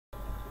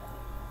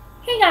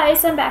Hey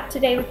guys, I'm back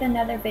today with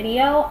another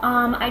video.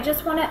 I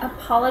just want to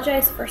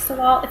apologize first of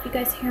all if you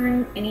guys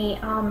hearing any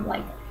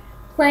like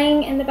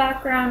playing in the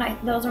background.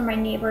 Those are my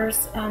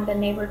neighbors, the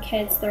neighbor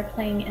kids. They're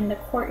playing in the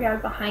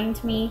courtyard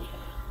behind me.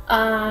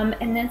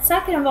 And then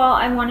second of all,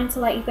 I wanted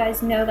to let you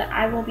guys know that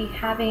I will be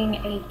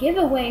having a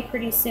giveaway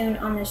pretty soon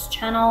on this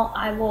channel.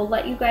 I will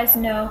let you guys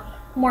know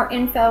more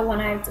info when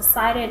I've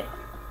decided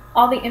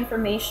all the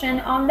information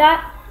on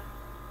that.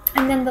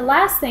 And then the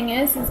last thing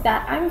is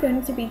that I'm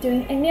going to be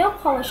doing a nail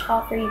polish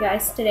haul for you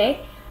guys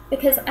today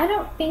because I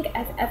don't think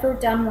I've ever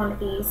done one of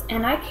these.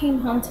 And I came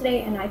home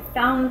today and I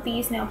found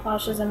these nail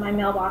polishes in my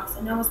mailbox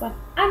and I was like,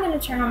 I'm going to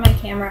turn on my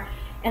camera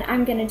and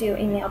I'm going to do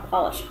a nail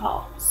polish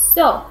haul.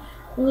 So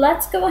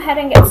let's go ahead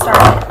and get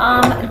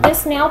started.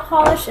 This nail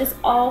polish is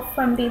all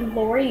from the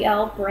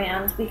Loreal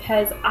brand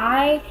because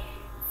I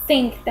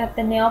think that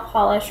the nail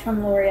polish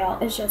from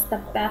Loreal is just the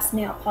best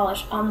nail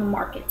polish on the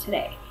market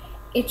today.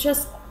 It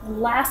just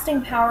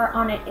lasting power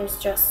on it is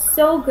just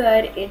so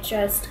good. It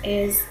just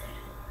is,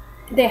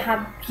 they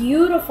have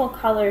beautiful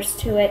colors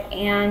to it,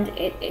 and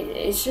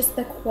it's just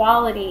the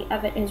quality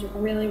of it is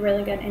really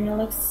good, and it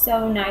looks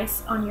so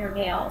nice on your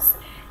nails.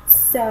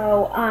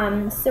 So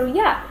so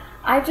yeah,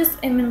 I just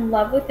am in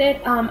love with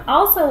it.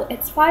 Also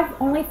it's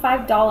only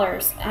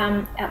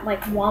 $5 at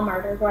like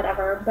Walmart or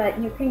whatever, but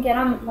you can get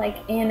them like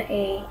in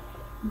a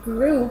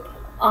group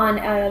on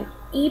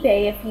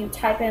eBay. If you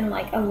type in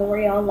like a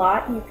Loreal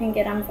lot, you can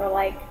get them for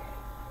like,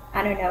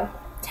 I don't know,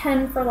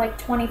 10 for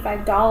like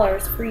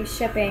 $25 free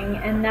shipping,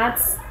 and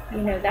that's, you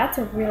know, that's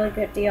a really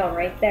good deal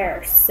right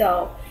there.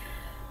 So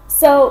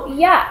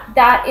yeah,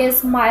 that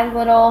is my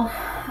little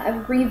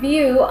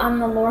review on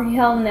the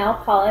Loreal nail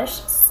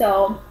polish.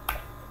 So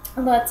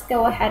let's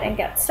go ahead and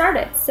get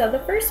started. So the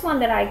first one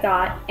that I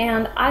got,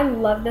 and I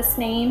love this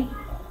name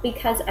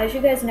because as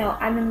you guys know,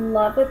 I'm in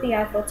love with the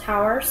Eiffel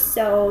Tower.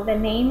 So the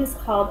name is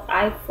called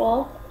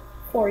Eiffel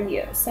for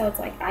You. So it's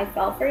like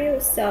Eiffel for you.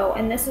 So,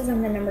 and this is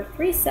in the number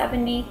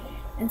 370.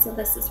 And so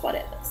this is what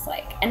it looks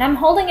like. And I'm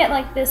holding it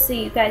like this so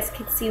you guys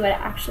can see what it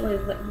actually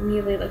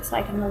really looks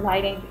like in the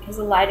lighting, because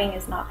the lighting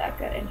is not that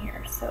good in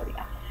here. So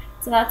yeah,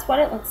 so that's what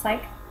it looks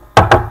like.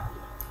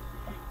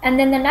 And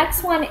then the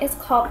next one is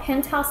called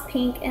Penthouse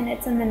Pink, and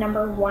it's in the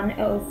number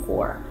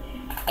 104.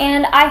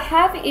 And I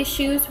have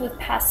issues with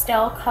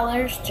pastel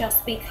colors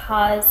just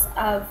because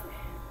of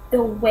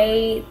the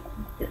way,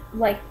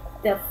 like,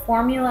 the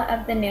formula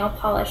of the nail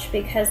polish,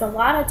 because a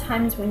lot of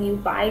times when you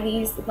buy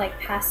these like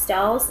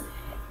pastels,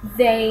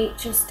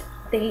 it's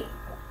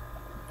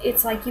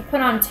like you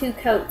put on 2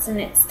 coats and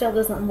it still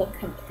doesn't look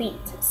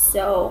complete.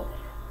 So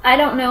I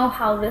don't know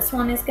how this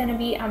one is going to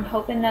be. I'm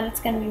hoping that it's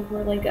going to be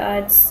really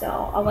good,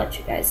 so I'll let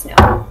you guys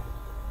know.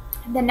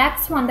 The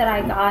next one that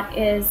I got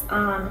is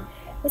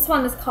this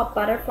one is called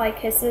Butterfly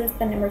Kisses,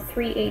 the number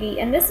 380,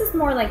 and this is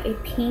more like a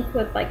pink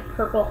with like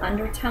purple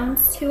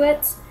undertones to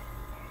it.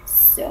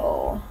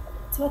 So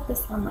that's what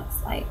this one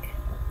looks like.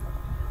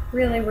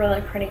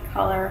 Really pretty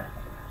color.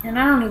 And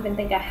I don't even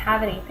think I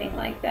have anything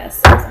like this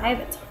because I have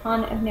a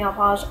ton of nail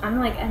polish. I'm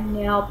like a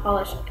nail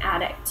polish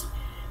addict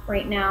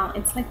right now.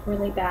 It's like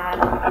really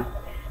bad.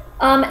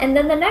 And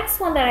then the next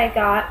one that I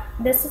got,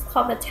 this is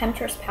called the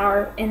Temptress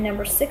Power in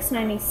number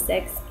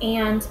 696,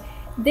 and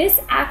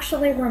this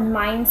actually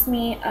reminds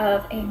me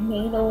of a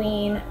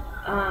Maybelline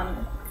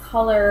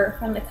color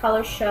from the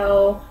Color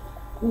Show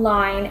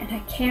line, and I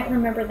can't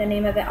remember the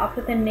name of it. I'll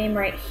put the name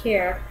right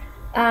here.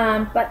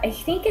 But I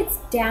think it's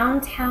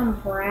Downtown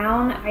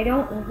Brown. I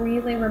don't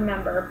really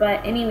remember,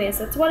 but anyways,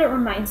 that's what it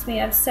reminds me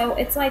of. So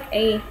it's like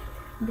a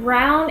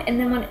brown, and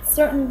then when it's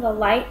certain the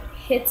light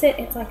hits it,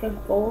 it's like a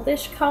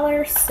goldish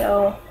color.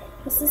 So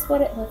this is what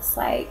it looks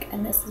like,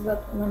 and this is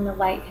what when the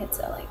light hits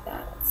it like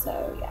that.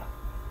 So yeah,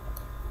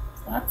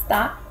 so that's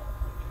that.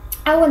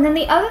 Oh, and then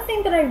the other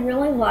thing that I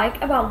really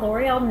like about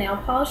L'Oreal nail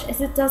polish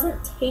is it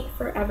doesn't take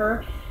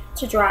forever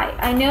to dry.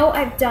 I know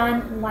I've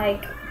done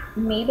like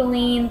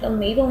Maybelline, the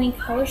Maybelline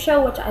Color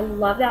Show, which I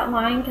love that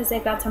line because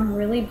they've got some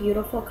really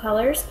beautiful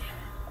colors,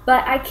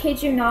 but I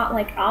kid you not,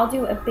 like I'll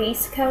do a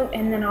base coat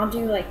and then I'll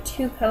do like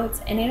 2 coats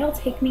and it'll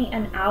take me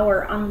an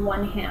hour on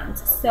one hand.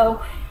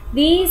 So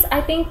these,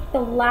 I think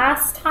the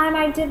last time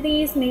I did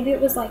these, maybe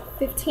it was like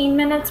 15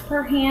 minutes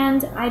per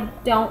hand. I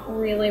don't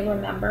really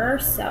remember.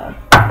 So,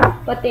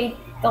 but the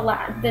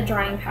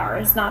drying power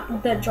is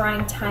not, the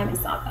drying time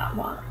is not that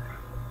long.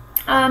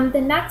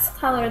 The next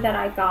color that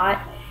I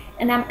got,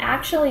 and I'm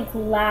actually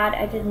glad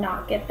I did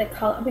not get the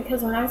color,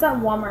 because when I was at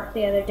Walmart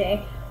the other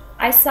day,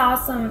 I saw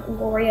some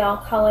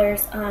L'Oreal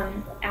colors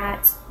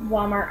at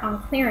Walmart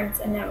on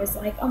clearance, and I was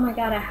like, oh my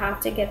god, I have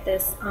to get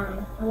this.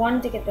 I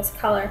wanted to get this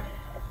color,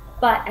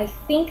 but I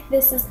think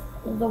this is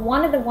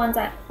one of the ones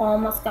I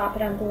almost got,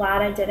 but I'm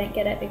glad I didn't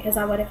get it because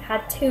I would have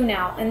had 2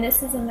 now, and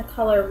this is in the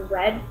color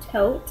Red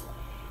Tote.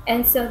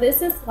 And so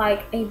this is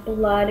like a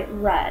blood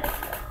red,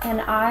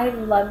 and I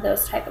love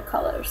those type of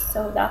colors.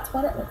 So that's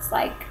what it looks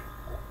like.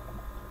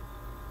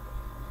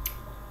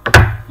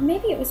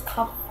 Maybe it was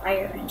called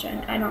Fire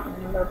Engine, I don't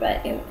remember,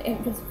 but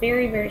it was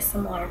very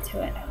similar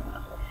to it. I don't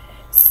know.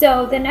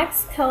 So the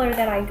next color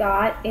that I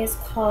got is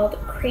called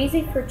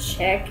Crazy for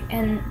Chic,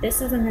 and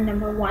this is in the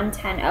number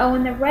 110. Oh,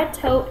 and the Red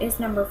Tote is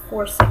number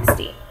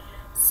 460.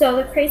 So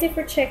the Crazy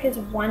for Chic is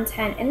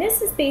 110, and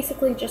this is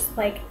basically just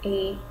like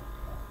a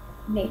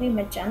maybe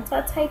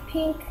magenta type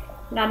pink,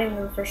 not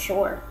even for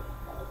sure.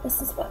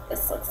 This is what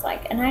this looks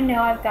like, and I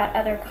know I've got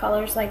other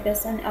colors like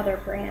this in other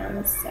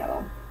brands,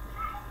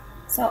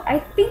 so I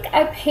think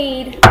I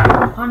paid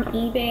on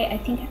eBay, I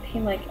think I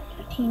paid like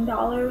 $18,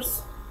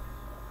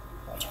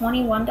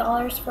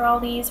 $21 for all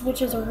these,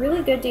 which is a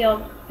really good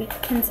deal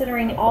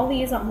considering all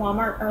these at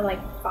Walmart are like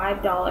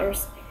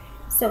 $5.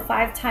 So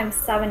 5 times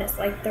 7 is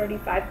like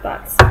 35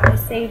 bucks. They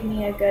saved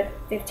me a good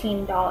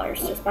 $15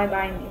 just by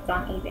buying these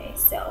on eBay.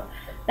 So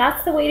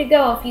that's the way to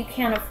go if you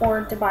can't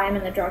afford to buy them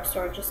in the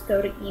drugstore. Just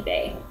go to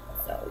eBay.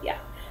 So yeah.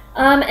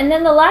 And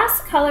then the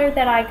last color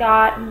that I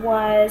got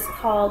was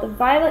called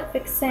Violet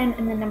Vixen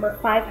in the number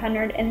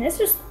 500. And this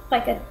is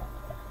like a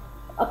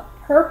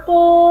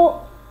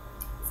purple,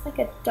 it's like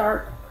a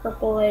dark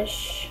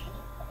purplish,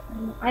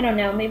 I don't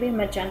know, maybe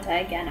magenta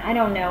again. I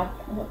don't know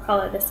what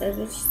color this is.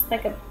 It's just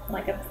like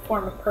a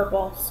form of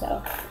purple.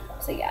 So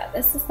yeah,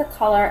 this is the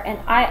color, and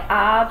I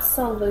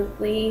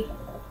absolutely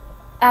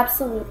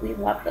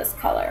love this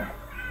color.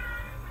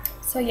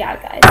 So yeah,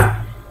 guys,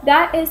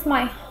 that is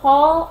my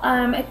haul.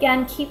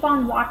 Again, keep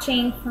on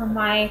watching for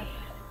my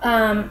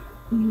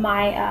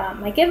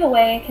my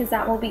giveaway, because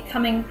that will be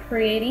coming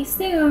pretty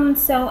soon.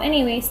 So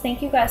anyways,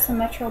 thank you guys so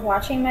much for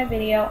watching my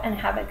video, and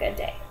have a good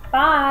day.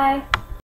 Bye.